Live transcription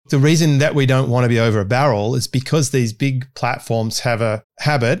the reason that we don't want to be over a barrel is because these big platforms have a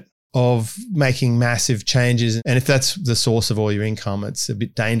habit of making massive changes. And if that's the source of all your income, it's a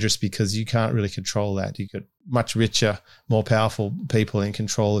bit dangerous because you can't really control that. You've got much richer, more powerful people in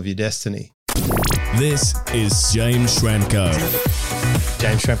control of your destiny. This is James Schramko.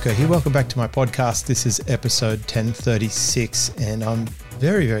 James Schramko here. Welcome back to my podcast. This is episode 1036, and I'm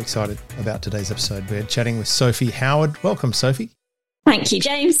very, very excited about today's episode. We're chatting with Sophie Howard. Welcome, Sophie. Thank you,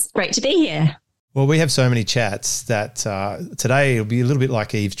 James. Great to be here. Well, we have so many chats that today it'll be a little bit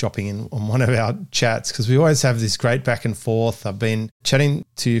like eavesdropping on one of our chats because we always have this great back and forth. I've been chatting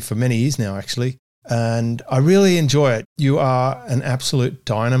to you for many years now, actually, and I really enjoy it. You are an absolute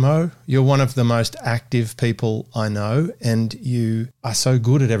dynamo. You're one of the most active people I know, and you are so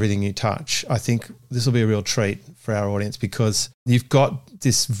good at everything you touch. I think this will be a real treat for our audience because you've got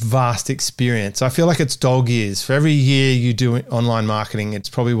this vast experience. I feel like it's dog years. For every year you do online marketing, it's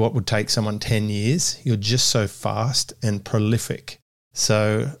probably what would take someone 10 years. You're just so fast and prolific.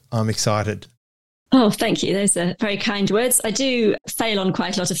 So I'm excited. Oh, thank you. Those are very kind words. I do fail on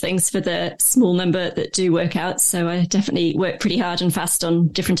quite a lot of things for the small number that do work out. So I definitely work pretty hard and fast on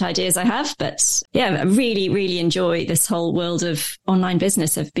different ideas I have. But yeah, I really, really enjoy this whole world of online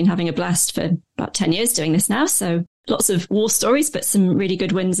business. I've been having a blast for about 10 years doing this now. So lots of war stories, but some really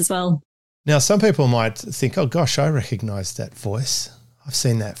good wins as well. Now, some people might think, oh gosh, I recognize that voice. I've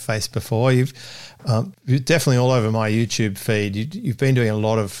seen that face before. You're definitely all over my YouTube feed. You've been doing a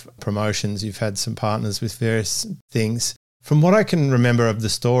lot of promotions. You've had some partners with various things. From what I can remember of the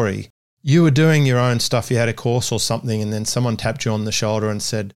story, you were doing your own stuff. You had a course or something, and then someone tapped you on the shoulder and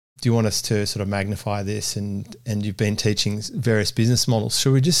said, do you want us to sort of magnify this? And you've been teaching various business models.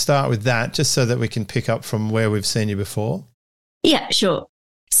 Should we just start with that, just so that we can pick up from where we've seen you before? Yeah, sure.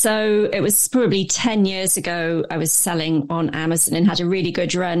 So it was probably 10 years ago, I was selling on Amazon and had a really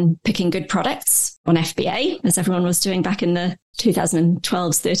good run picking good products on FBA, as everyone was doing back in the 2012s,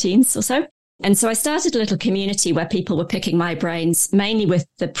 13s or so. And so I started a little community where people were picking my brains, mainly with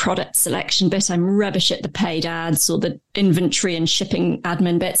the product selection bit. I'm rubbish at the paid ads or the inventory and shipping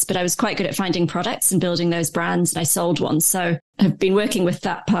admin bits, but I was quite good at finding products and building those brands, and I sold one. So I've been working with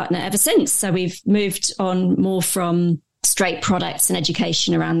that partner ever since. So we've moved on more from straight products and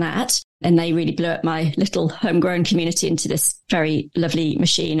education around that. And they really blew up my little homegrown community into this very lovely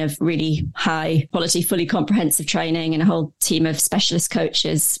machine of really high quality, fully comprehensive training and a whole team of specialist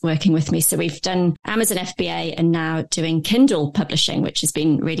coaches working with me. So we've done Amazon FBA and now doing Kindle publishing, which has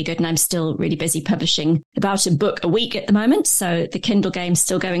been really good. And I'm still really busy publishing about a book a week at the moment. So the Kindle game's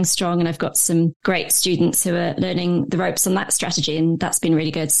still going strong. And I've got some great students who are learning the ropes on that strategy. And that's been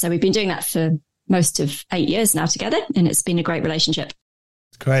really good. So we've been doing that for most of 8 years now together, and it's been a great relationship.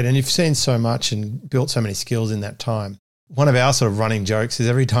 Great. And you've seen so much and built so many skills in that time. One of our sort of running jokes is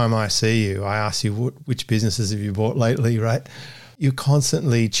every time I see you, I ask you, which businesses have you bought lately, right? You're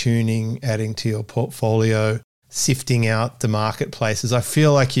constantly tuning, adding to your portfolio, sifting out the marketplaces. I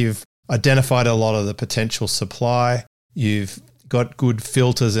feel like you've identified a lot of the potential supply. You've got good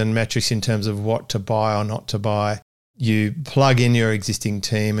filters and metrics in terms of what to buy or not to buy. You plug in your existing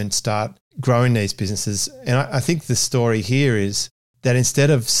team and start growing these businesses. And I think the story here is that instead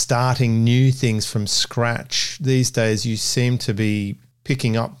of starting new things from scratch, these days you seem to be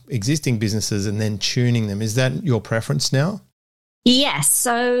picking up existing businesses and then tuning them. Is that your preference now? Yes.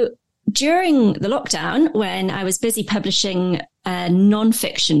 So during the lockdown, when I was busy publishing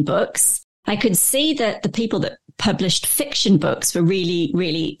non-fiction books, I could see that the people that published fiction books were really,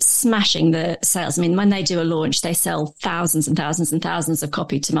 really smashing the sales. I mean, when they do a launch, they sell thousands and thousands and thousands of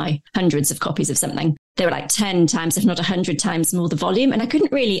copies to my hundreds of copies of something. They were like 10 times, if not 100 times more the volume. And I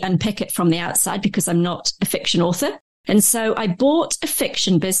couldn't really unpick it from the outside because I'm not a fiction author. And so I bought a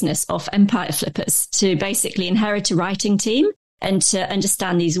fiction business off Empire Flippers to basically inherit a writing team and to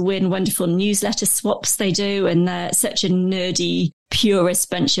understand these weird and wonderful newsletter swaps they do. And they're such a nerdy,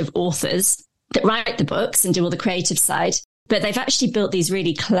 purist bunch of authors that write the books and do all the creative side. But they've actually built these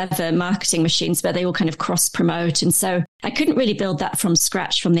really clever marketing machines where they all kind of cross-promote. And so I couldn't really build that from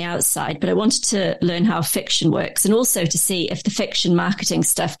scratch from the outside, but I wanted to learn how fiction works and also to see if the fiction marketing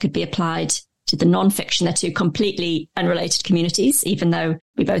stuff could be applied to the non-fiction. They're two completely unrelated communities, even though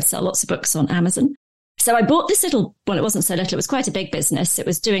we both sell lots of books on Amazon. So I bought this little, well, it wasn't so little, it was quite a big business. It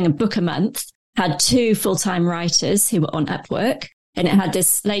was doing a book a month, had 2 full-time writers who were on Upwork. And it had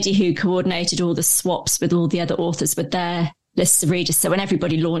this lady who coordinated all the swaps with all the other authors with their lists of readers. So when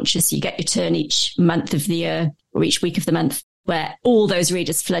everybody launches, you get your turn each month of the year or each week of the month where all those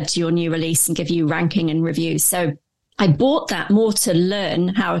readers flood to your new release and give you ranking and reviews. So I bought that more to learn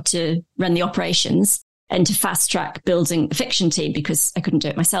how to run the operations and to fast track building a fiction team because I couldn't do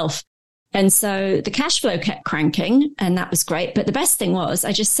it myself. And so the cash flow kept cranking, and that was great. But the best thing was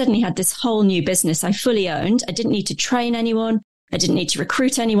I just suddenly had this whole new business I fully owned. I didn't need to train anyone. I didn't need to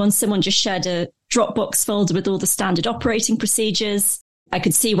recruit anyone. Someone just shared a Dropbox folder with all the standard operating procedures. I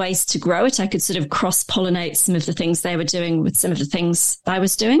could see ways to grow it. I could sort of cross-pollinate some of the things they were doing with some of the things I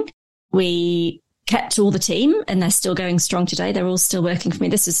was doing. We kept all the team, and they're still going strong today. They're all still working for me.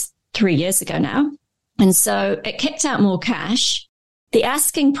 This is 3 years ago now. And so it kicked out more cash. The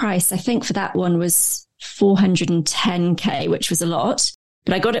asking price, I think, for that one was 410K, which was a lot.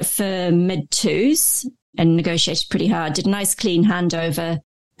 But I got it for mid-twos and negotiated pretty hard, did a nice clean handover.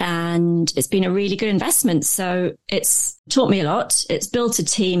 And it's been a really good investment. So it's taught me a lot. It's built a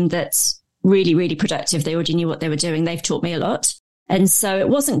team that's really, really productive. They already knew what they were doing. They've taught me a lot. And so it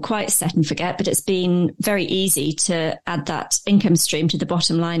wasn't quite set and forget, but it's been very easy to add that income stream to the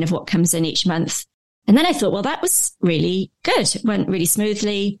bottom line of what comes in each month. And then I thought, well, that was really good. It went really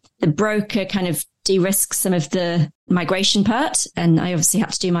smoothly. The broker kind of de-risked some of the migration part. And I obviously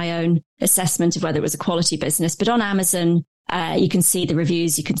had to do my own assessment of whether it was a quality business. But on Amazon, you can see the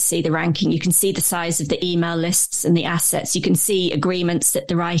reviews, you can see the ranking, you can see the size of the email lists and the assets. You can see agreements that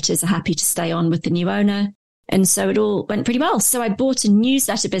the writers are happy to stay on with the new owner. And so it all went pretty well. So I bought a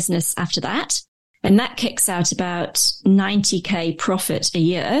newsletter business after that, and that kicks out about 90K profit a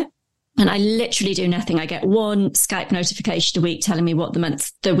year. And I literally do nothing. I get one Skype notification a week telling me what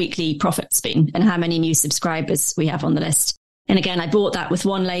the weekly profit's been and how many new subscribers we have on the list. And again, I bought that with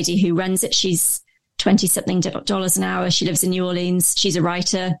one lady who runs it. She's $20-something an hour. She lives in New Orleans. She's a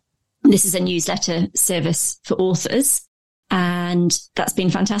writer. This is a newsletter service for authors. And that's been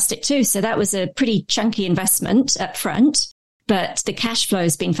fantastic too. So that was a pretty chunky investment up front, but the cash flow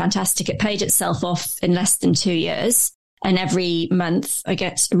has been fantastic. It paid itself off in less than 2 years. And every month I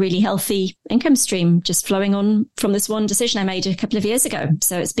get a really healthy income stream just flowing on from this one decision I made a couple of years ago.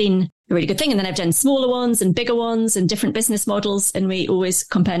 So it's been a really good thing. And then I've done smaller ones and bigger ones and different business models. And we always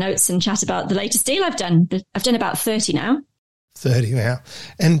compare notes and chat about the latest deal I've done. I've done about 30 now. 30 now.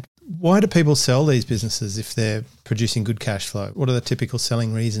 And why do people sell these businesses if they're producing good cash flow? What are the typical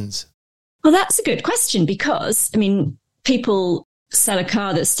selling reasons? Well, that's a good question because, I mean, people sell a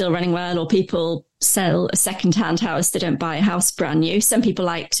car that's still running well, or people sell a second-hand house. They don't buy a house brand new. Some people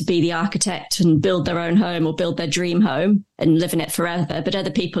like to be the architect and build their own home or build their dream home and live in it forever. But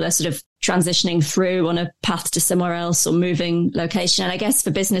other people are sort of transitioning through on a path to somewhere else or moving location. And I guess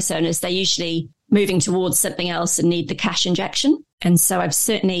for business owners, they're usually moving towards something else and need the cash injection. And so I've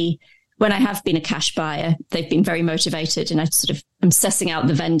certainly, when I have been a cash buyer, they've been very motivated. And I sort of am sussing out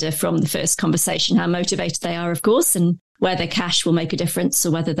the vendor from the first conversation, how motivated they are, of course, and whether cash will make a difference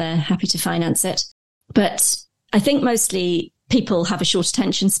or whether they're happy to finance it. But I think mostly people have a short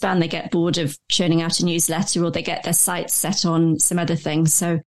attention span. They get bored of churning out a newsletter, or they get their sights set on some other things.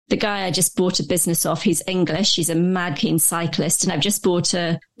 So the guy I just bought a business off, he's English. He's a mad keen cyclist. And I've just bought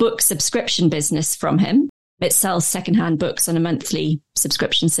a book subscription business from him. It sells secondhand books on a monthly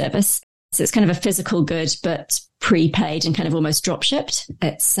subscription service. So it's kind of a physical good, but prepaid and kind of almost drop shipped.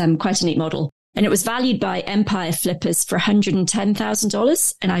 It's quite a neat model. And it was valued by Empire Flippers for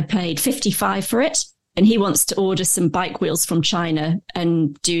 $110,000. And I paid $55,000 for it. And he wants to order some bike wheels from China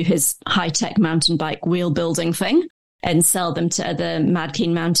and do his high-tech mountain bike wheel building thing and sell them to other mad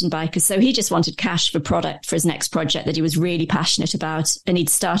keen mountain bikers. So he just wanted cash for product for his next project that he was really passionate about. And he'd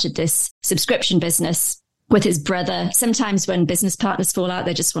started this subscription business with his brother. Sometimes when business partners fall out,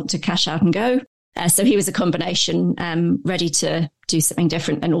 they just want to cash out and go. So he was a combination, ready to do something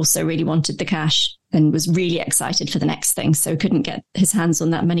different and also really wanted the cash and was really excited for the next thing. So couldn't get his hands on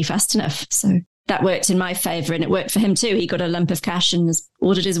that money fast enough. So that worked in my favor, and it worked for him too. He got a lump of cash and has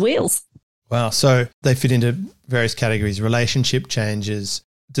ordered his wheels. Wow. So they fit into various categories: relationship changes,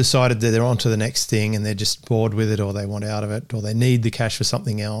 decided that they're on to the next thing and they're just bored with it, or they want out of it, or they need the cash for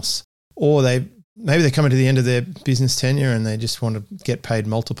something else, or maybe they're coming to the end of their business tenure and they just want to get paid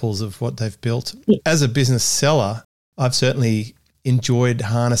multiples of what they've built. As a business seller, I've certainly enjoyed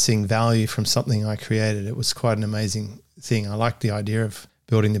harnessing value from something I created. It was quite an amazing thing. I liked the idea of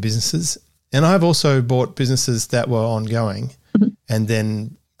building the businesses. And I've also bought businesses that were ongoing and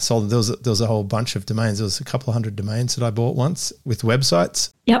then sold. There was a whole bunch of domains. There was a couple of hundred domains that I bought once with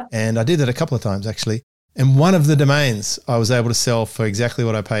websites. Yep. And I did that a couple of times actually. And one of the domains I was able to sell for exactly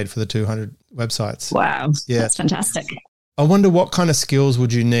what I paid for the 200 websites. Wow. Yeah. That's fantastic. I wonder what kind of skills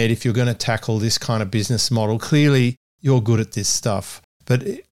would you need if you're going to tackle this kind of business model? Clearly, you're good at this stuff, but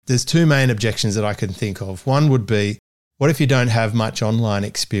there's two main objections that I can think of. One would be, what if you don't have much online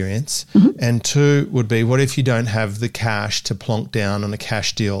experience? And 2 would be, what if you don't have the cash to plonk down on a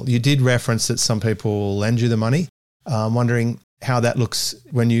cash deal? You did reference that some people will lend you the money. I'm wondering how that looks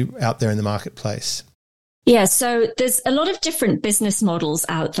when you're out there in the marketplace. Yeah, so there's a lot of different business models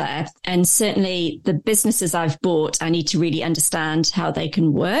out there. And certainly the businesses I've bought, I need to really understand how they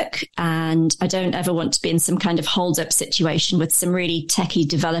can work. And I don't ever want to be in some kind of hold-up situation with some really techie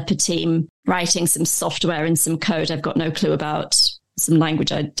developer team writing some software and some code I've got no clue about, some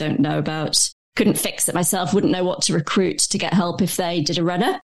language I don't know about, couldn't fix it myself, wouldn't know what to recruit to get help if they did a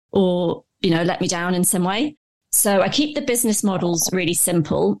runner or, let me down in some way. So I keep the business models really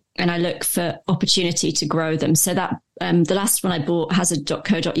simple and I look for opportunity to grow them. So that the last one I bought has a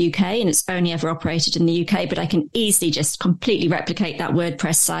 .co.uk and it's only ever operated in the UK, but I can easily just completely replicate that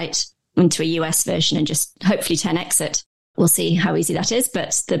WordPress site into a US version and just hopefully 10x it. We'll see how easy that is,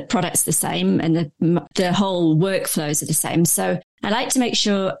 but the product's the same and the whole workflows are the same. So I like to make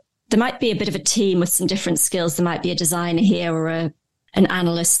sure there might be a bit of a team with some different skills. There might be a designer here or an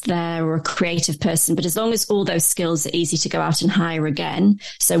analyst there or a creative person. But as long as all those skills are easy to go out and hire again.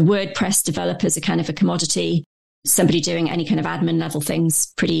 So WordPress developers are kind of a commodity. Somebody doing any kind of admin level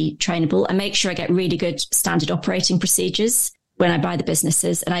things, pretty trainable. I make sure I get really good standard operating procedures when I buy the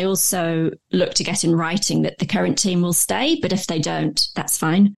businesses. And I also look to get in writing that the current team will stay. But if they don't, that's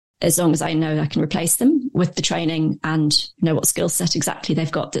fine. As long as I know I can replace them with the training and know what skill set exactly they've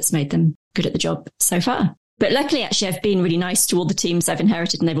got that's made them good at the job so far. But luckily, actually, I've been really nice to all the teams I've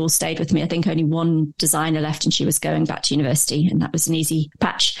inherited and they've all stayed with me. I think only one designer left and she was going back to university and that was an easy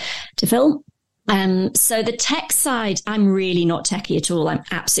patch to fill. So the tech side, I'm really not techie at all. I'm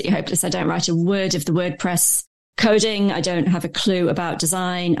absolutely hopeless. I don't write a word of the WordPress coding. I don't have a clue about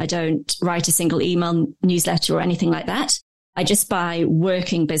design. I don't write a single email newsletter or anything like that. I just buy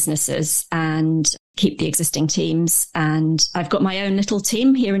working businesses and keep the existing teams. And I've got my own little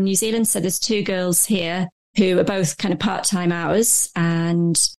team here in New Zealand. So there's 2 girls here who are both kind of part-time hours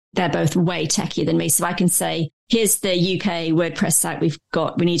and they're both way techier than me. So I can say, here's the UK WordPress site we've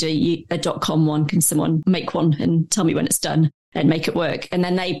got. We need a .com one. Can someone make one and tell me when it's done and make it work? And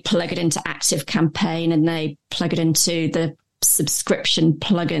then they plug it into Active Campaign and they plug it into the subscription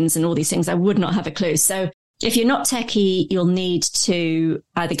plugins and all these things. I would not have a clue. So if you're not techie, you'll need to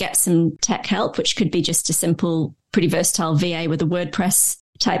either get some tech help, which could be just a simple, pretty versatile VA with a WordPress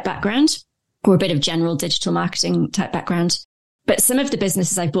type background, or a bit of general digital marketing type background. But some of the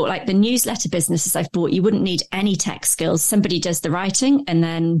businesses I've bought, like the newsletter businesses I've bought, you wouldn't need any tech skills. Somebody does the writing and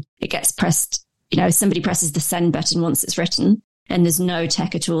then it gets pressed, somebody presses the send button once it's written and there's no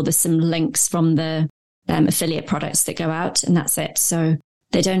tech at all. There's some links from the affiliate products that go out and that's it. So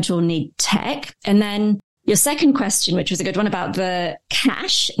they don't all need tech. And then your second question, which was a good one about the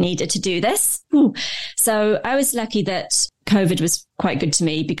cash needed to do this. Ooh. So I was lucky that COVID was quite good to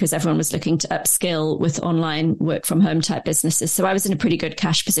me because everyone was looking to upskill with online work from home type businesses. So I was in a pretty good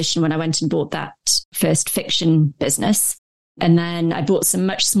cash position when I went and bought that first fiction business. And then I bought some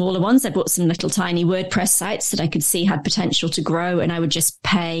much smaller ones. I bought some little tiny WordPress sites that I could see had potential to grow. And I would just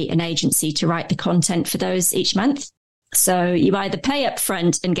pay an agency to write the content for those each month. So you either pay up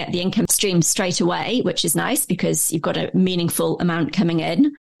front and get the income stream straight away, which is nice because you've got a meaningful amount coming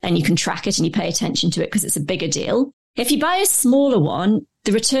in and you can track it and you pay attention to it because it's a bigger deal. If you buy a smaller one,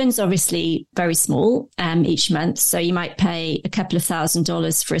 the return's obviously very small each month. So you might pay a couple of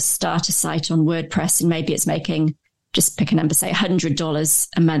 $1,000s for a starter site on WordPress and maybe it's making, just pick a number, say $100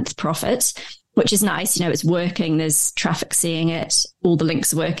 a month profit, which is nice. It's working. There's traffic seeing it. All the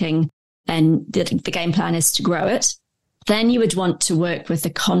links are working and the game plan is to grow it. Then you would want to work with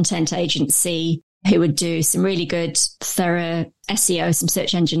a content agency who would do some really good, thorough SEO, some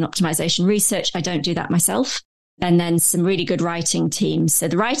search engine optimization research. I don't do that myself. And then some really good writing teams. So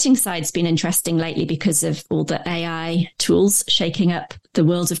the writing side's been interesting lately because of all the AI tools shaking up the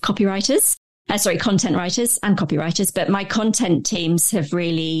world of copywriters. Content writers and copywriters. But my content teams have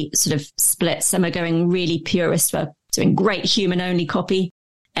really sort of split. Some are going really purist, we're doing great human-only copy.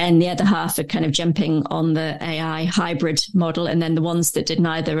 And the other half are kind of jumping on the AI hybrid model. And then the ones that did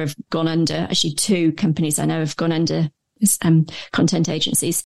neither have gone under. Actually, 2 companies I know have gone under content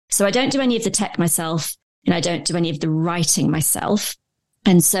agencies. So I don't do any of the tech myself and I don't do any of the writing myself.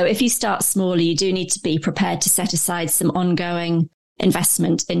 And so if you start smaller, you do need to be prepared to set aside some ongoing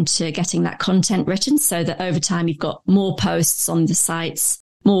investment into getting that content written so that over time you've got more posts on the sites,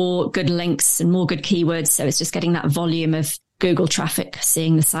 more good links and more good keywords. So it's just getting that volume of Google traffic,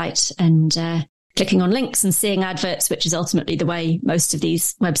 seeing the site and clicking on links and seeing adverts, which is ultimately the way most of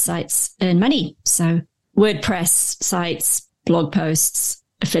these websites earn money. So WordPress sites, blog posts,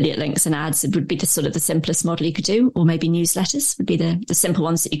 affiliate links and ads. It would be the sort of the simplest model you could do, or maybe newsletters would be the simple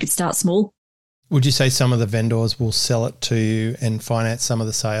ones that you could start small. Would you say some of the vendors will sell it to you and finance some of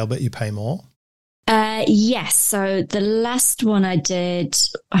the sale, but you pay more? Yes. So the last one I did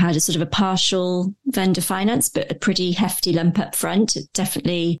had a sort of a partial vendor finance, but a pretty hefty lump up front.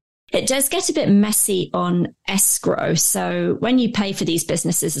 It does get a bit messy on escrow. So when you pay for these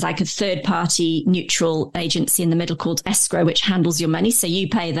businesses, it's like a third party neutral agency in the middle called escrow, which handles your money. So you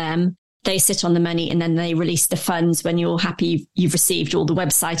pay them, they sit on the money, and then they release the funds when you're happy you've received all the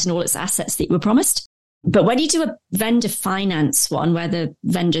website and all its assets that you were promised. But when you do a vendor finance one, where the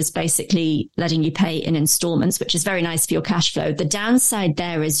vendor's basically letting you pay in installments, which is very nice for your cash flow, the downside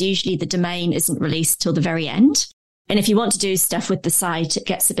there is usually the domain isn't released till the very end. And if you want to do stuff with the site, it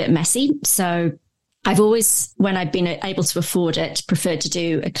gets a bit messy. So I've always, when I've been able to afford it, preferred to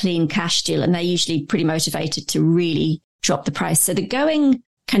do a clean cash deal. And they're usually pretty motivated to really drop the price. So the going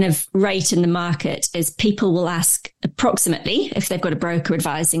kind of rate in the market is people will ask approximately if they've got a broker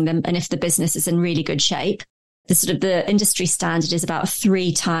advising them, and if the business is in really good shape, the industry standard is about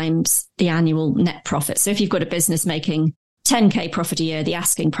 3 times the annual net profit. So if you've got a business making 10K profit a year, the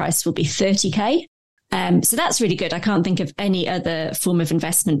asking price will be 30K. So that's really good. I can't think of any other form of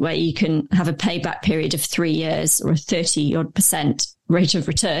investment where you can have a payback period of 3 years or a 30% rate of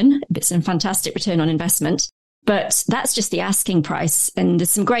return. It's a fantastic return on investment. But that's just the asking price. And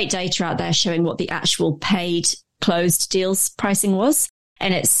there's some great data out there showing what the actual paid closed deals pricing was.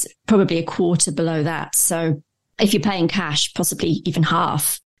 And it's probably a quarter below that. So if you're paying cash, possibly even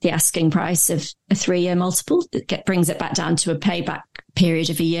half the asking price of a 3-year multiple, it brings it back down to a payback period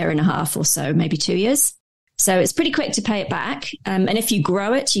of 1.5 years or so, maybe 2 years. So it's pretty quick to pay it back. And if you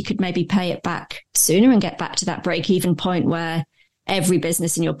grow it, you could maybe pay it back sooner and get back to that break-even point where every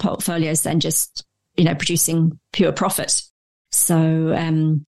business in your portfolio is then just producing pure profit.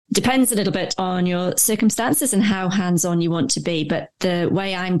 So depends a little bit on your circumstances and how hands-on you want to be. But the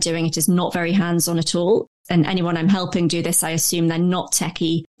way I'm doing it is not very hands-on at all. And anyone I'm helping do this, I assume they're not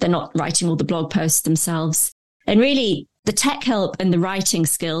techie. They're not writing all the blog posts themselves. And really, the tech help and the writing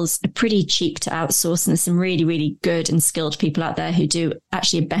skills are pretty cheap to outsource. And there's some really, really good and skilled people out there who do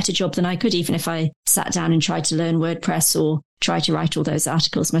actually a better job than I could, even if I sat down and tried to learn WordPress or try to write all those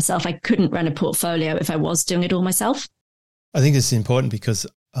articles myself. I couldn't run a portfolio if I was doing it all myself. I think this is important because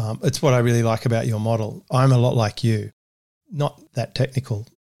it's what I really like about your model. I'm a lot like you, not that technical.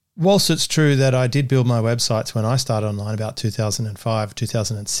 Whilst it's true that I did build my websites when I started online about 2005,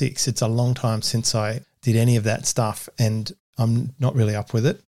 2006, it's a long time since I did any of that stuff and I'm not really up with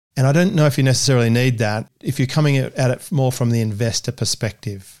it. And I don't know if you necessarily need that if you're coming at it more from the investor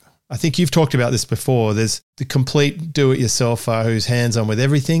perspective. I think you've talked about this before. There's the complete do-it-yourselfer who's hands-on with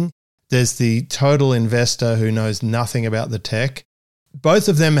everything. There's the total investor who knows nothing about the tech. Both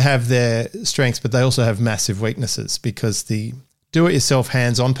of them have their strengths, but they also have massive weaknesses because the do-it-yourself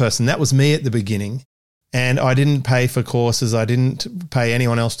hands-on person, that was me at the beginning. And I didn't pay for courses. I didn't pay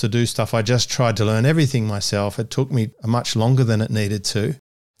anyone else to do stuff. I just tried to learn everything myself. It took me much longer than it needed to.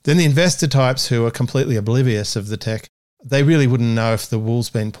 Then the investor types who are completely oblivious of the tech, they really wouldn't know if the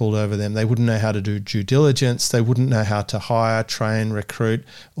wool's been pulled over them. They wouldn't know how to do due diligence. They wouldn't know how to hire, train, recruit,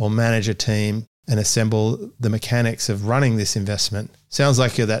 or manage a team and assemble the mechanics of running this investment. Sounds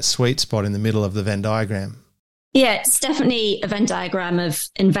like you're that sweet spot in the middle of the Venn diagram. Yeah, it's definitely a Venn diagram of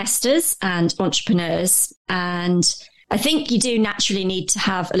investors and entrepreneurs. And I think you do naturally need to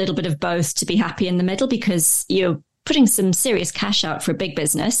have a little bit of both to be happy in the middle, because you're putting some serious cash out for a big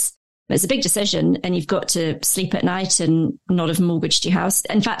business. It's a big decision and you've got to sleep at night and not have mortgaged your house.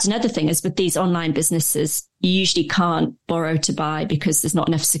 In fact, another thing is with these online businesses, you usually can't borrow to buy because there's not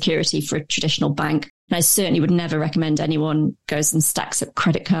enough security for a traditional bank. And I certainly would never recommend anyone goes and stacks up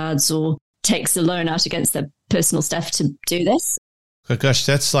credit cards or takes a loan out against their personal stuff to do this. Oh gosh,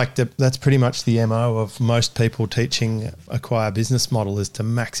 that's pretty much the MO of most people teaching acquire business model is to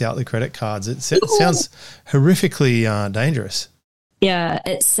max out the credit cards. It sounds horrifically dangerous. Yeah,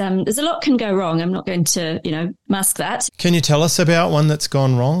 it's there's a lot can go wrong. I'm not going to, mask that. Can you tell us about one that's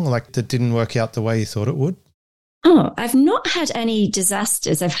gone wrong, like that didn't work out the way you thought it would? Oh, I've not had any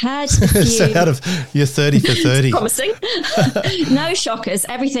disasters. I've had a few. So out of your 30 for 30. Promising. No shockers.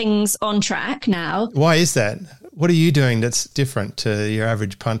 Everything's on track now. Why is that? What are you doing that's different to your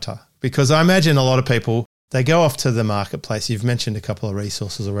average punter? Because I imagine a lot of people, they go off to the marketplace. You've mentioned a couple of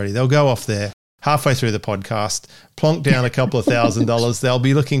resources already. They'll go off there halfway through the podcast, plonk down a couple of $1,000. They'll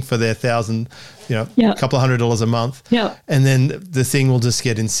be looking for their $1,000, a couple of $100 a month. Yeah. And then the thing will just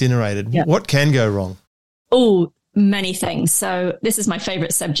get incinerated. Yeah. What can go wrong? Oh, many things. So this is my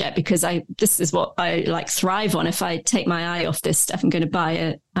favorite subject because this is what I like thrive on. If I take my eye off this stuff, I'm going to buy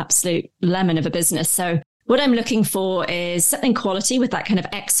an absolute lemon of a business. So what I'm looking for is something quality with that kind of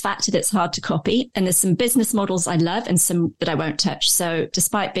X factor that's hard to copy. And there's some business models I love and some that I won't touch. So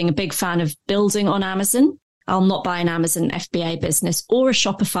despite being a big fan of building on Amazon, I'll not buy an Amazon FBA business or a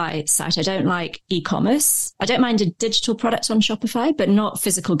Shopify site. I don't like e-commerce. I don't mind a digital product on Shopify, but not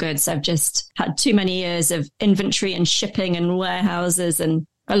physical goods. I've just had too many years of inventory and shipping and warehouses, and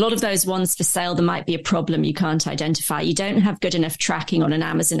a lot of those ones for sale, there might be a problem you can't identify. You don't have good enough tracking on an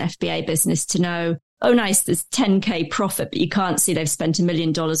Amazon FBA business to know, oh, nice, there's 10K profit, but you can't see they've spent $1 million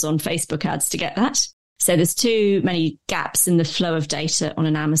on Facebook ads to get that. So there's too many gaps in the flow of data on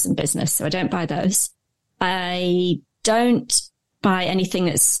an Amazon business. So I don't buy those. I don't buy anything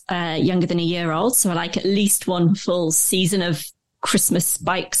that's younger than a year old. So I like at least one full season of Christmas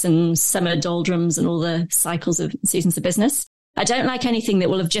spikes and summer doldrums and all the cycles of seasons of business. I don't like anything that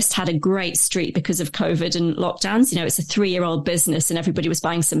will have just had a great streak because of COVID and lockdowns. You know, it's a 3-year-old business and everybody was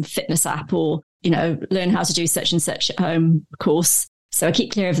buying some fitness app or, you know, learn how to do such and such at home course. So I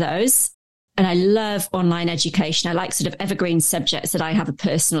keep clear of those. And I love online education. I like sort of evergreen subjects that I have a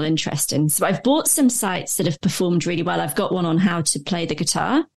personal interest in. So I've bought some sites that have performed really well. I've got one on how to play the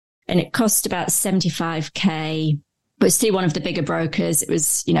guitar and it cost about 75K. It was through one of the bigger brokers. It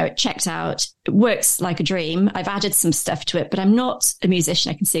was, you know, it checked out. It works like a dream. I've added some stuff to it, but I'm not a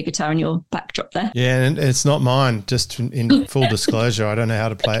musician. I can see a guitar on your backdrop there. Yeah, and it's not mine. Just in full disclosure, I don't know how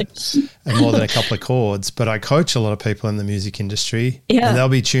to play it more than a couple of chords, but I coach a lot of people in the music industry. Yeah. And they'll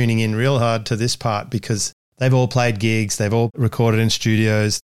be tuning in real hard to this part because they've all played gigs. They've all recorded in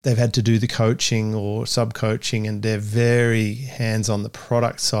studios. They've had to do the coaching or sub-coaching, and they're very hands on the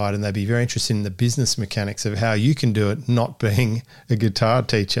product side, and they'd be very interested in the business mechanics of how you can do it, not being a guitar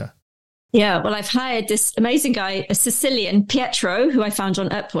teacher. Yeah, well, I've hired this amazing guy, a Sicilian, Pietro, who I found on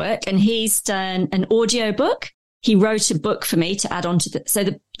Upwork, and he's done an audio book. He wrote a book for me to add on to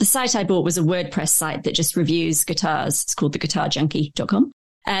the site I bought was a WordPress site that just reviews guitars. It's called theguitarjunkie.com.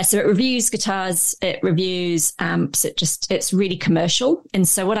 So it reviews guitars, it reviews amps, it's really commercial. And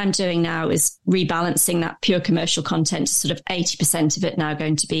so what I'm doing now is rebalancing that pure commercial content to sort of 80% of it now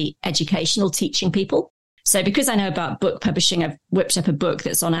going to be educational, teaching people. So because I know about book publishing, I've whipped up a book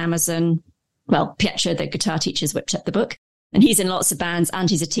that's on Amazon. Well, Pietro, the guitar teacher's whipped up the book. And he's in lots of bands and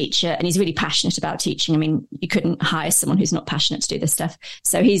he's a teacher and he's really passionate about teaching. I mean, you couldn't hire someone who's not passionate to do this stuff.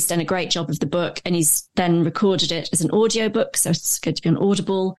 So he's done a great job of the book and he's then recorded it as an audio book. So it's going to be on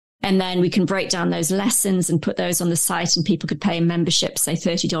Audible. And then we can break down those lessons and put those on the site and people could pay a membership, say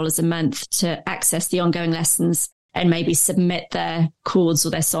 $30 a month to access the ongoing lessons and maybe submit their chords or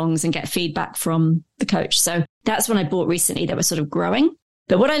their songs and get feedback from the coach. So that's one I bought recently that was sort of growing.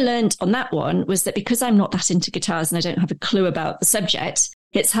 But what I learned on that one was that because I'm not that into guitars and I don't have a clue about the subject,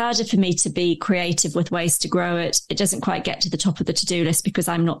 it's harder for me to be creative with ways to grow it. It doesn't quite get to the top of the to-do list because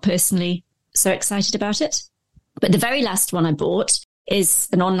I'm not personally so excited about it. But the very last one I bought is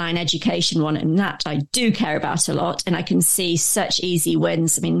an online education one, and that I do care about a lot. And I can see such easy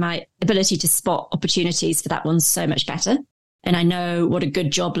wins. I mean, my ability to spot opportunities for that one's so much better. And I know what a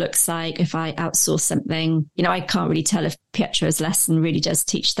good job looks like if I outsource something. You know, I can't really tell if Pietro's lesson really does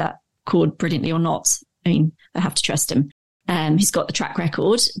teach that chord brilliantly or not. I mean, I have to trust him. He's got the track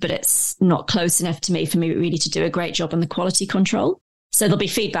record, but it's not close enough to me for me really to do a great job on the quality control. So there'll be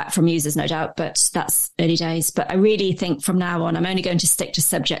feedback from users, no doubt, but that's early days. But I really think from now on, I'm only going to stick to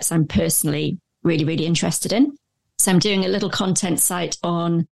subjects I'm personally really, really interested in. So I'm doing a little content site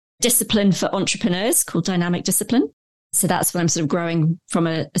on discipline for entrepreneurs called Dynamic Discipline. So that's when I'm sort of growing from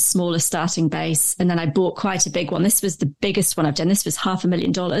a smaller starting base. And then I bought quite a big one. This was the biggest one I've done. This was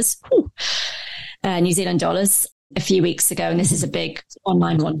 $500,000 New Zealand dollars a few weeks ago. And this is a big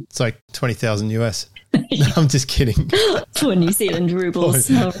online one. It's like 20,000 US. No, I'm just kidding. Poor New Zealand rubles.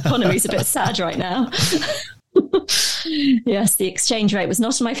 Our economy's a bit sad right now. Yes, the exchange rate was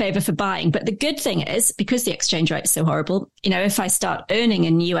not in my favor for buying. But the good thing is, because the exchange rate is so horrible, you know, if I start earning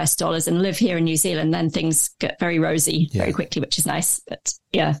in US dollars and live here in New Zealand, then things get very rosy very quickly, which is nice. But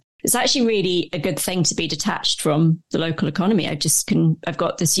yeah, it's actually really a good thing to be detached from the local economy. I've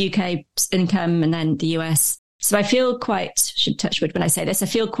got this UK income and then the US. So I feel should touch wood when I say this, I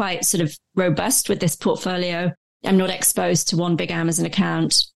feel quite sort of robust with this portfolio. I'm not exposed to one big Amazon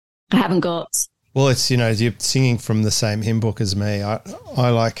account. I haven't got... Well, it's, you know, you're singing from the same hymn book as me. I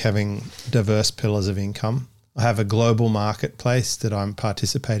like having diverse pillars of income. I have a global marketplace that I'm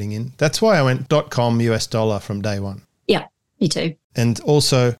participating in. That's why I went .com US dollar from day one. Yeah, me too. And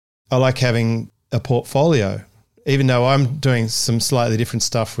also I like having a portfolio even though I'm doing some slightly different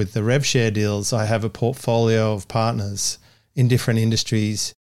stuff with the rev share deals, I have a portfolio of partners in different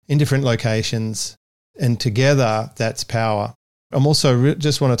industries, in different locations, and together that's power. I'm also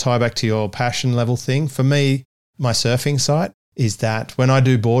just want to tie back to your passion level thing. For me, my surfing site is that when I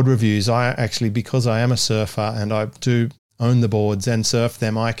do board reviews, I actually, because I am a surfer and I do own the boards and surf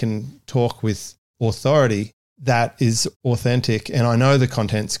them, I can talk with authority that is authentic, and I know the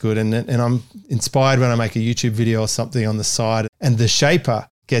content's good, and I'm inspired when I make a YouTube video or something on the side and the shaper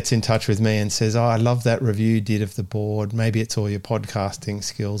gets in touch with me and says, oh, I love that review you did of the board. Maybe it's all your podcasting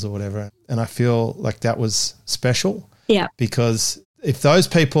skills or whatever. And I feel like that was special. Yeah. Because if those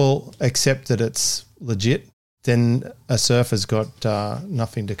people accept that it's legit, then a surfer's got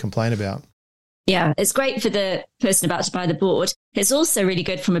nothing to complain about. Yeah, it's great for the person about to buy the board. It's also really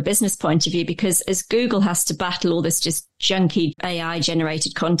good from a business point of view, because as Google has to battle all this just junky AI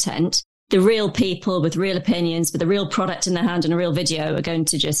generated content, the real people with real opinions, with a real product in their hand and a real video are going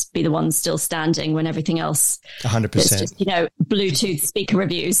to just be the ones still standing when everything else 100%. is just, Bluetooth speaker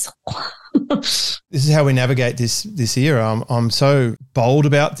reviews. This is how we navigate this era. I'm so bold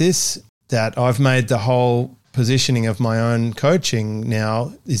about this that I've made the whole positioning of my own coaching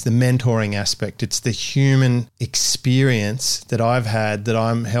now is the mentoring aspect. It's the human experience that I've had that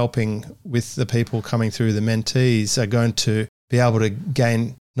I'm helping with the people coming through. The mentees are going to be able to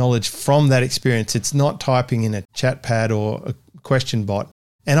gain knowledge from that experience. It's not typing in a chat pad or a question bot.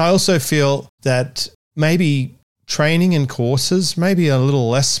 And I also feel that maybe training and courses may be a little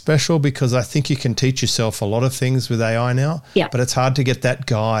less special, because I think you can teach yourself a lot of things with AI now, but it's hard to get that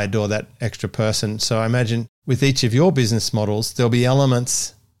guide or that extra person. So I imagine with each of your business models, there'll be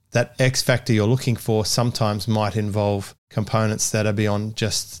elements that X factor you're looking for sometimes might involve components that are beyond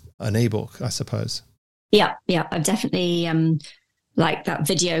just an ebook, I suppose. Yeah. I've definitely like that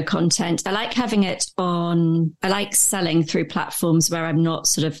video content. I like having it on, I like selling through platforms where I'm not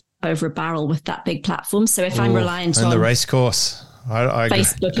sort of over a barrel with that big platform. So if I'm reliant on the race course, I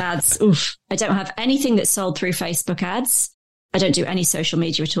Facebook ads, I don't have anything that's sold through Facebook ads. I don't do any social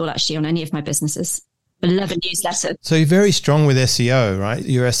media at all, actually, on any of my businesses. I love a newsletter. So you're very strong with SEO, right?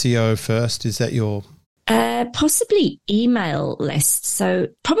 Your SEO first, is that your... Possibly email lists. So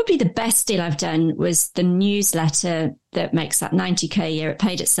probably the best deal I've done was the newsletter that makes that 90K a year. It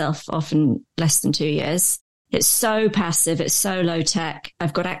paid itself off in less than 2 years. It's so passive. It's so low tech.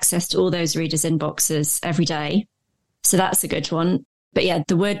 I've got access to all those readers' inboxes every day. So that's a good one. But yeah,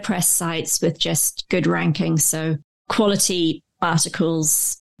 the WordPress sites with just good rankings. So quality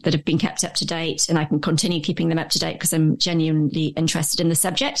articles that have been kept up to date, and I can continue keeping them up to date because I'm genuinely interested in the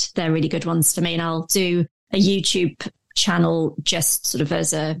subject. They're really good ones for me. And I'll do a YouTube channel just sort of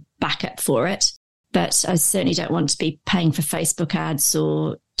as a backup for it. But I certainly don't want to be paying for Facebook ads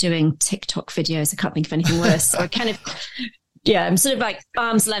or doing TikTok videos. I can't think of anything worse. So I kind of, I'm sort of like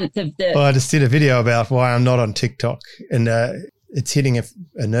arm's length of the... Well, I just did a video about why I'm not on TikTok, and it's hitting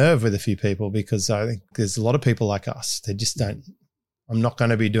a nerve with a few people, because I think there's a lot of people like us. They just don't... I'm not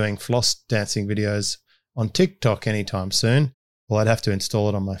going to be doing floss dancing videos on TikTok anytime soon. Well, I'd have to install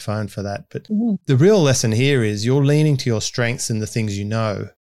it on my phone for that. But the real lesson here is you're leaning to your strengths and the things you know.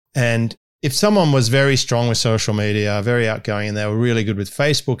 And if someone was very strong with social media, very outgoing, and they were really good with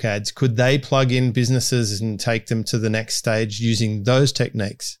Facebook ads, could they plug in businesses and take them to the next stage using those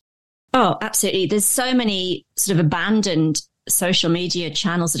techniques? Oh, absolutely. There's so many sort of abandoned social media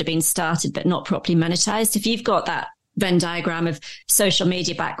channels that have been started but not properly monetized. If you've got that Venn diagram of social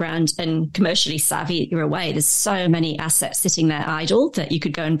media background and commercially savvy, you're away. There's so many assets sitting there idle that you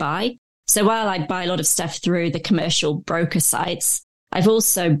could go and buy. So while I buy a lot of stuff through the commercial broker sites, I've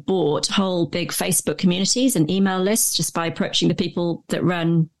also bought whole big Facebook communities and email lists just by approaching the people that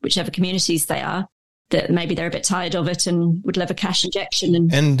run whichever communities they are, that maybe they're a bit tired of it and would love a cash injection.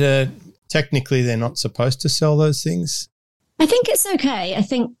 And technically they're not supposed to sell those things? I think it's okay. I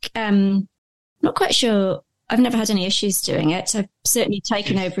think, not quite sure. I've never had any issues doing it. I've certainly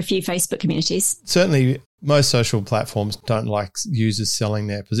taken over a few Facebook communities. Certainly, most social platforms don't like users selling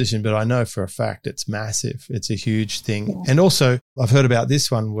their position, but I know for a fact it's massive. It's a huge thing. Yeah. And also, I've heard about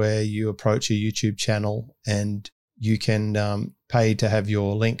this one where you approach a YouTube channel and you can pay to have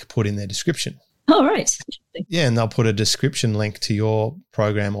your link put in their description. Oh, right. Yeah, and they'll put a description link to your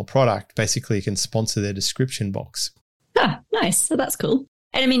program or product. Basically, you can sponsor their description box. Ah, nice. So that's cool.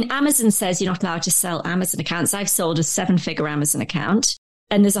 And I mean, Amazon says you're not allowed to sell Amazon accounts. I've sold a 7-figure Amazon account,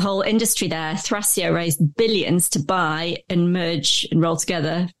 and there's a whole industry there. Thrasio raised billions to buy and merge and roll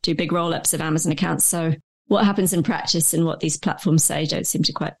together, do big roll-ups of Amazon accounts. So what happens in practice and what these platforms say don't seem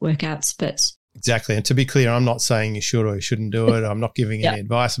to quite work out. But exactly. And to be clear, I'm not saying you should or you shouldn't do it. I'm not giving any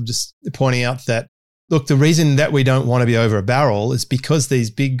advice. I'm just pointing out that Look, the reason that we don't want to be over a barrel is because these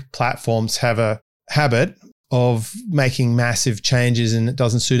big platforms have a habit of making massive changes and it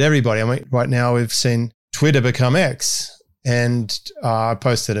doesn't suit everybody. I mean, right now we've seen Twitter become X, and I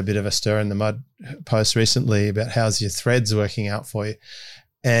posted a bit of a stir in the mud post recently about how's your threads working out for you.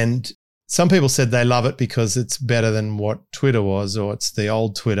 And some people said they love it because it's better than what Twitter was, or it's the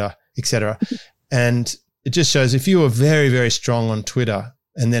old Twitter, etc. And it just shows if you were very, very strong on Twitter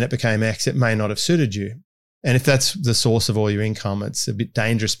and then it became X, it may not have suited you. And if that's the source of all your income, it's a bit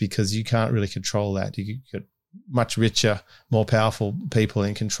dangerous because you can't really control that. You get much richer, more powerful people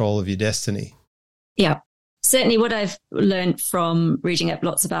in control of your destiny. Yeah. Certainly what I've learned from reading up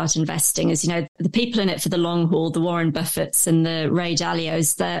lots about investing is, the people in it for the long haul, the Warren Buffetts and the Ray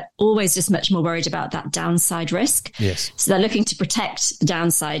Dalios, they're always just much more worried about that downside risk. Yes. So they're looking to protect the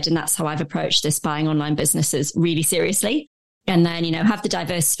downside. And that's how I've approached this, buying online businesses really seriously. And then, have the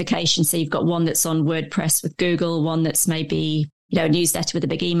diversification. So you've got one that's on WordPress with Google, one that's maybe, a newsletter with a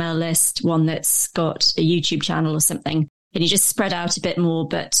big email list, one that's got a YouTube channel or something. And you just spread out a bit more.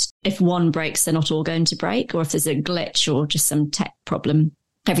 But if one breaks, they're not all going to break. Or if there's a glitch or just some tech problem,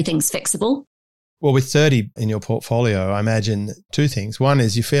 everything's fixable. Well, with 30 in your portfolio, I imagine two things. One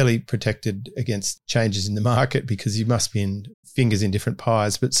is you're fairly protected against changes in the market because you must be in fingers in different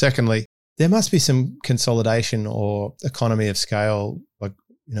pies. But secondly, there must be some consolidation or economy of scale, like,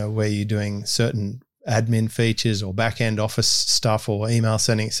 where you're doing certain admin features or back-end office stuff or email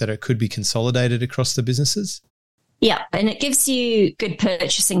sending, et cetera, could be consolidated across the businesses. Yeah, and it gives you good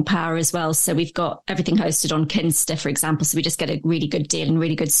purchasing power as well. So we've got everything hosted on Kinsta, for example. So we just get a really good deal and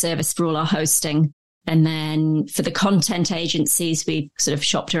really good service for all our hosting. And then for the content agencies, we've sort of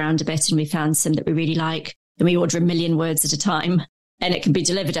shopped around a bit and we found some that we really like. And we order 1 million words at a time. And it can be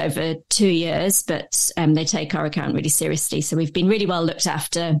delivered over 2 years, but they take our account really seriously. So we've been really well looked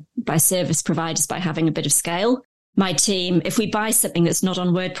after by service providers by having a bit of scale. My team, if we buy something that's not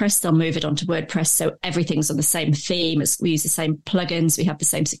on WordPress, they'll move it onto WordPress. So everything's on the same theme. We use the same plugins. We have the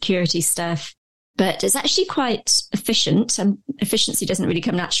same security stuff. But it's actually quite efficient. Efficiency doesn't really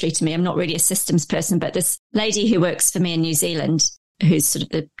come naturally to me. I'm not really a systems person, but this lady who works for me in New Zealand, who's sort of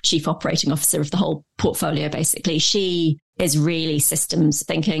the chief operating officer of the whole portfolio, basically, she is really systems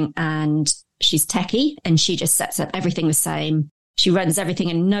thinking and she's techie and she just sets up everything the same. She runs everything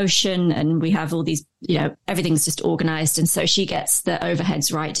in Notion and we have all these, everything's just organized. And so she gets the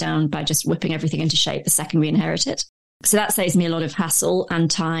overheads right down by just whipping everything into shape the second we inherit it. So that saves me a lot of hassle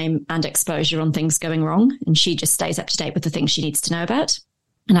and time and exposure on things going wrong. And she just stays up to date with the things she needs to know about.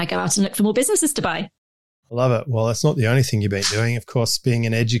 And I go out and look for more businesses to buy. I love it. Well, that's not the only thing you've been doing. Of course, being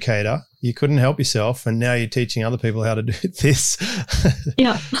an educator, you couldn't help yourself. And now you're teaching other people how to do this.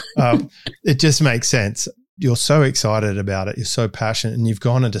 Yeah. It just makes sense. You're so excited about it. You're so passionate and you've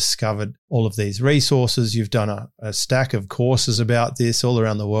gone and discovered all of these resources. You've done a stack of courses about this all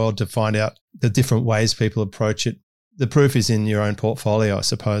around the world to find out the different ways people approach it. The proof is in your own portfolio, I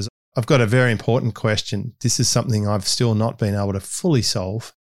suppose. I've got a very important question. This is something I've still not been able to fully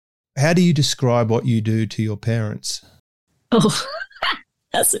solve. How do you describe what you do to your parents? Oh,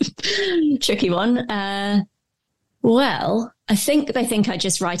 that's a tricky one. Well, I think they think I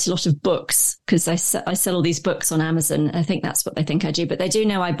just write a lot of books because I sell all these books on Amazon. I think that's what they think I do. But they do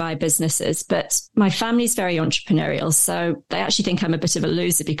know I buy businesses. But my family's very entrepreneurial. So they actually think I'm a bit of a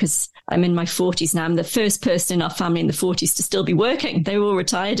loser because I'm in my 40s now. I'm the first person in our family in the 40s to still be working. They were all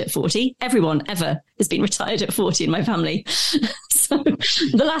retired at 40. Everyone ever has been retired at 40 in my family. So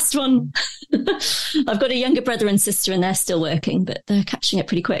the last one, I've got a younger brother and sister and they're still working, but they're catching it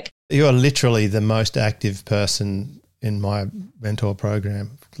pretty quick. You are literally the most active person in my mentor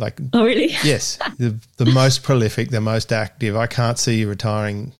program. Oh, really? Yes, the most prolific, the most active. I can't see you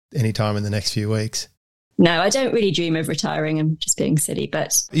retiring anytime in the next few weeks. No, I don't really dream of retiring. I'm just being silly,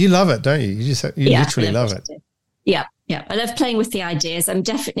 but you love it, don't you? You literally love it. Yeah. I love playing with the ideas. I'm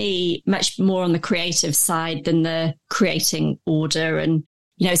definitely much more on the creative side than the creating order. And,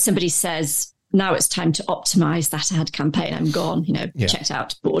 somebody says, now it's time to optimize that ad campaign. I'm gone, checked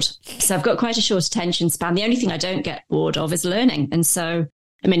out, bored. So I've got quite a short attention span. The only thing I don't get bored of is learning. And so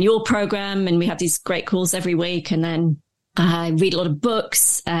I'm in your program and we have these great calls every week. And then I read a lot of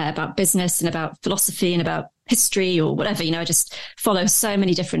books about business and about philosophy and about history or whatever. I just follow so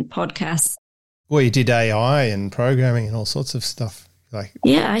many different podcasts. Well, you did AI and programming and all sorts of stuff.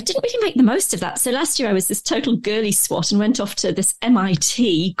 Yeah, I didn't really make the most of that. So last year I was this total girly swat and went off to this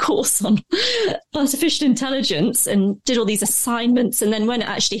MIT course on artificial intelligence and did all these assignments. And then when it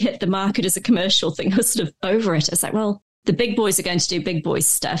actually hit the market as a commercial thing, I was sort of over it. I was like, well, the big boys are going to do big boys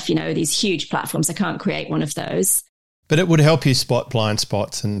stuff, these huge platforms. I can't create one of those. But it would help you spot blind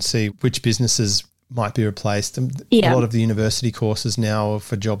spots and see which businesses might be replaced. Yeah. A lot of the university courses now are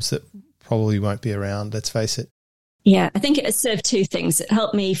for jobs that probably won't be around, let's face it. Yeah, I think it has served two things. It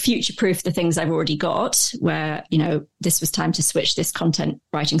helped me future-proof the things I've already got, where, this was time to switch this content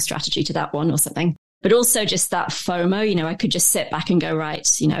writing strategy to that one or something. But also just that FOMO, I could just sit back and go, right,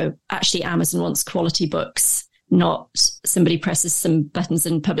 actually Amazon wants quality books, not somebody presses some buttons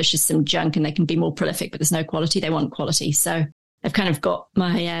and publishes some junk and they can be more prolific, but there's no quality. They want quality. So I've kind of got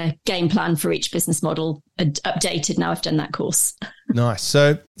my game plan for each business model updated now I've done that course. Nice.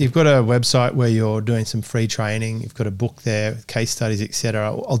 So you've got a website where you're doing some free training. You've got a book there with case studies, etc.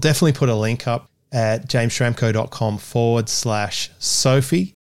 I'll definitely put a link up at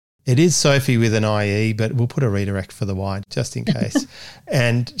jamesschramko.com/Sophie. It is Sophie with an IE, but we'll put a redirect for the Y just in case.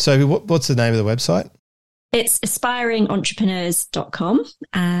 And so what's the name of the website? It's aspiringentrepreneurs.com.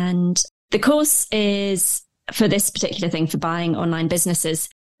 And the course is for this particular thing, for buying online businesses.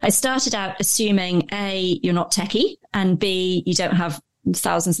 I started out assuming A, you're not techie, and B, you don't have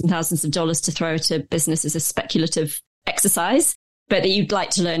thousands and thousands of dollars to throw at a business as a speculative exercise, but that you'd like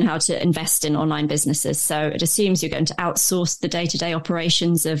to learn how to invest in online businesses. So it assumes you're going to outsource the day-to-day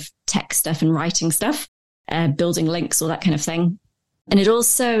operations of tech stuff and writing stuff, building links, all that kind of thing. And it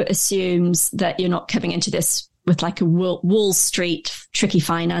also assumes that you're not coming into this with like a Wall Street tricky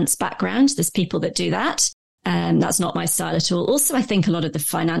finance background. There's people that do that. That's not my style at all. Also, I think a lot of the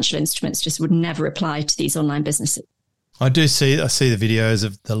financial instruments just would never apply to these online businesses. I see the videos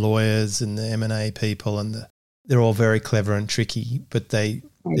of the lawyers and the M&A people, and they're all very clever and tricky, but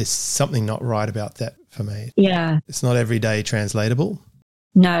there's something not right about that for me. Yeah. It's not everyday translatable.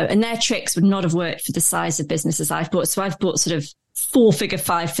 No, and their tricks would not have worked for the size of businesses I've bought. So I've bought sort of 4-figure,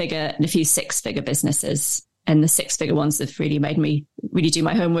 5-figure and a few 6-figure businesses. And the 6-figure ones have really made me really do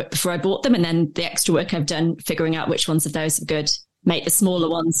my homework before I bought them. And then the extra work I've done figuring out which ones of those are good, make the smaller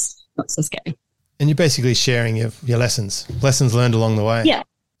ones not so scary. And you're basically sharing your lessons learned along the way. Yeah.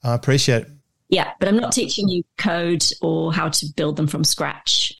 I appreciate it. Yeah, but I'm not teaching you code or how to build them from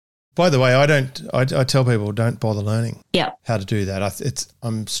scratch. By the way, I tell people don't bother learning how to do that.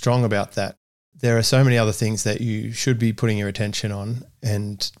 I'm strong about that. There are so many other things that you should be putting your attention on,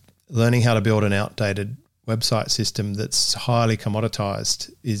 and learning how to build an outdated website system that's highly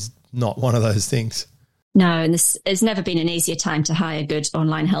commoditized is not one of those things. No, and there's never been an easier time to hire good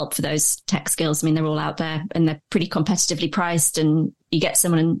online help for those tech skills. I mean, they're all out there and they're pretty competitively priced, and you get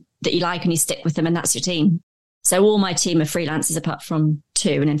someone that you like and you stick with them and that's your team. So all my team are freelancers apart from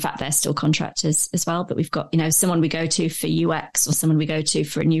 2. And in fact, they're still contractors as well. But we've got, someone we go to for UX or someone we go to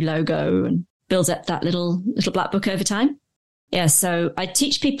for a new logo, and build up that little black book over time. Yeah, so I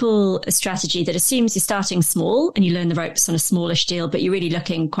teach people a strategy that assumes you're starting small and you learn the ropes on a smallish deal, but you're really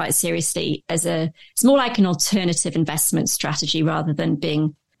looking quite seriously it's more like an alternative investment strategy rather than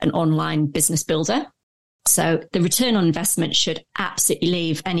being an online business builder. So the return on investment should absolutely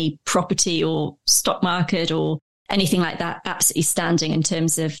leave any property or stock market or anything like that absolutely standing in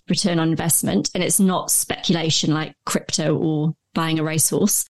terms of return on investment. And it's not speculation like crypto or buying a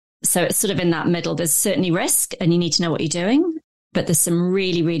racehorse. So it's sort of in that middle. There's certainly risk and you need to know what you're doing, but there's some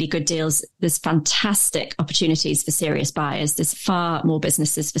really, really good deals. There's fantastic opportunities for serious buyers. There's far more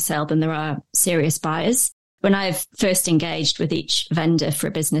businesses for sale than there are serious buyers. When I've first engaged with each vendor for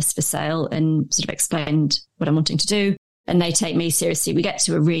a business for sale and sort of explained what I'm wanting to do, and they take me seriously, we get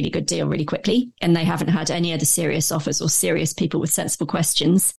to a really good deal really quickly. And they haven't had any other serious offers or serious people with sensible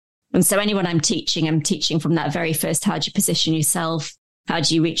questions. And so anyone I'm teaching from that very first, how do you position yourself? How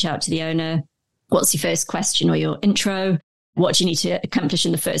do you reach out to the owner? What's your first question or your intro? What do you need to accomplish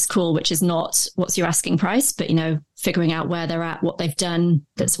in the first call, which is not what's your asking price, but, figuring out where they're at, what they've done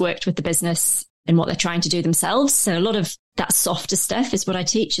that's worked with the business and what they're trying to do themselves. So a lot of that softer stuff is what I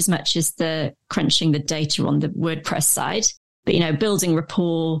teach as much as the crunching the data on the WordPress side. But, building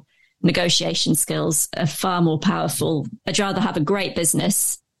rapport, negotiation skills are far more powerful. I'd rather have a great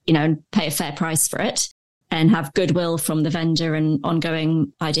business, and pay a fair price for it, and have goodwill from the vendor and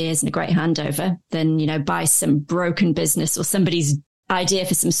ongoing ideas and a great handover than, buy some broken business or somebody's idea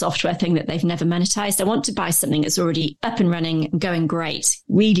for some software thing that they've never monetized. I want to buy something that's already up and running and going great,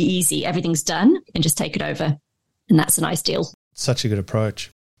 really easy. Everything's done and just take it over. And that's a nice deal. Such a good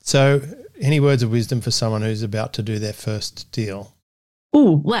approach. So any words of wisdom for someone who's about to do their first deal?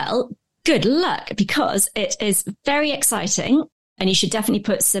 Oh, well, good luck, because it is very exciting and you should definitely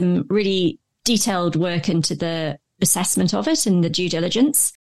put some really detailed work into the assessment of it and the due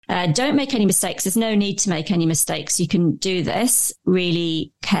diligence. Don't make any mistakes. There's no need to make any mistakes. You can do this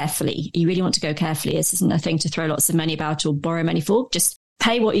really carefully. You really want to go carefully. This isn't a thing to throw lots of money about or borrow money for. Just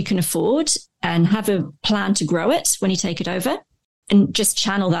pay what you can afford and have a plan to grow it when you take it over. and just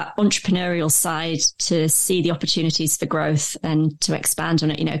channel that entrepreneurial side to see the opportunities for growth and to expand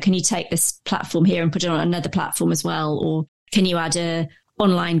on it. Can you take this platform here and put it on another platform as well? Or can you add a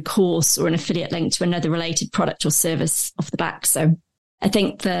online course or an affiliate link to another related product or service off the back? So I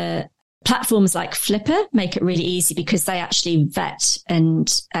think the platforms like Flipper make it really easy because they actually vet and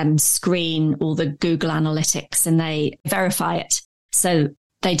screen all the Google Analytics and they verify it. So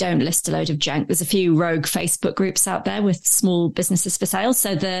they don't list a load of junk. There's a few rogue Facebook groups out there with small businesses for sale.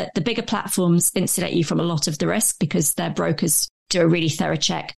 So the bigger platforms insulate you from a lot of the risk because their brokers do a really thorough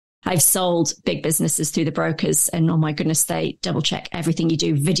check. I've sold big businesses through the brokers and oh my goodness, they double check everything you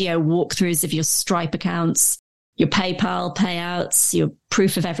do. Video walkthroughs of your Stripe accounts, your PayPal payouts, your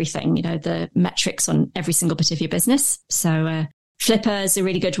proof of everything, the metrics on every single bit of your business. So Flipper is a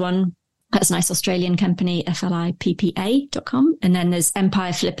really good one. That's a nice Australian company, flippa.com. And then there's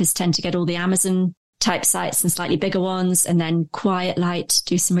Empire Flippers tend to get all the Amazon type sites and slightly bigger ones. And then Quiet Light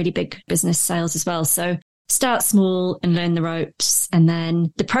do some really big business sales as well. So start small and learn the ropes. And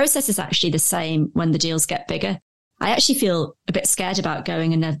then the process is actually the same when the deals get bigger. I actually feel a bit scared about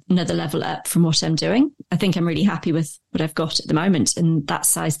going another level up from what I'm doing. I think I'm really happy with what I've got at the moment. And that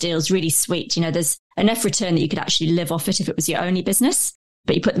size deal is really sweet. There's enough return that you could actually live off it if it was your only business.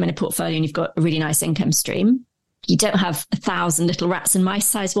 But you put them in a portfolio and you've got a really nice income stream. You don't have 1,000 little rats and mice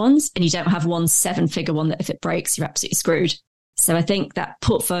size ones, and you don't have one 7-figure one that if it breaks, you're absolutely screwed. So I think that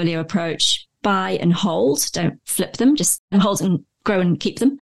portfolio approach, buy and hold, don't flip them, just hold and grow and keep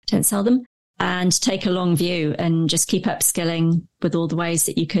them, don't sell them, and take a long view and just keep upskilling with all the ways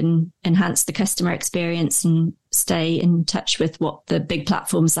that you can enhance the customer experience and stay in touch with what the big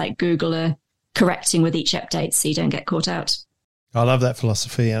platforms like Google are correcting with each update so you don't get caught out. I love that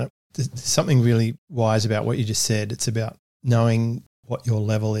philosophy. And there's something really wise about what you just said. It's about knowing what your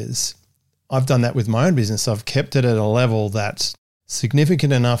level is. I've done that with my own business. I've kept it at a level that's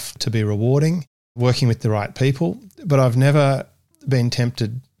significant enough to be rewarding, working with the right people, but I've never been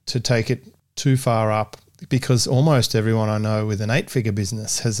tempted to take it too far up because almost everyone I know with an 8-figure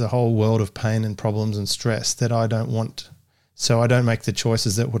business has a whole world of pain and problems and stress that I don't want. So I don't make the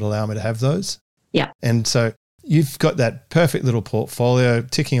choices that would allow me to have those. Yeah. And so you've got that perfect little portfolio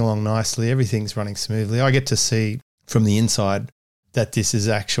ticking along nicely. Everything's running smoothly. I get to see from the inside that this is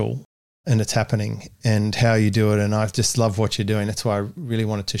actual and it's happening and how you do it. And I just love what you're doing. That's why I really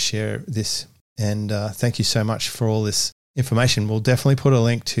wanted to share this. And thank you so much for all this information. We'll definitely put a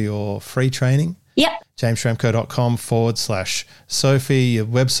link to your free training. Yeah. jamesschramko.com/Sophie. Your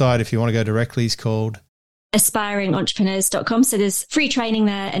website, if you want to go directly, is called aspiringentrepreneurs.com. So there's free training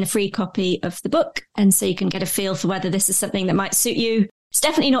there and a free copy of the book. And so you can get a feel for whether this is something that might suit you. It's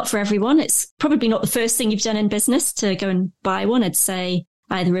definitely not for everyone. It's probably not the first thing you've done in business to go and buy one. I'd say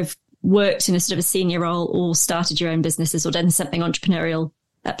either have worked in a sort of a senior role or started your own businesses or done something entrepreneurial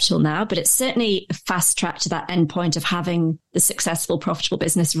up till now. But it's certainly a fast track to that end point of having the successful, profitable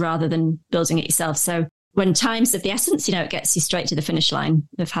business rather than building it yourself. So when time's of the essence, it gets you straight to the finish line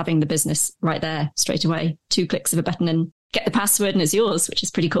of having the business right there straight away. 2 clicks of a button and get the password and it's yours, which is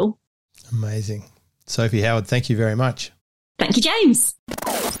pretty cool. Amazing. Sophie Howard, thank you very much. Thank you, James.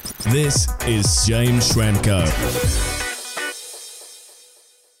 This is James Schramko.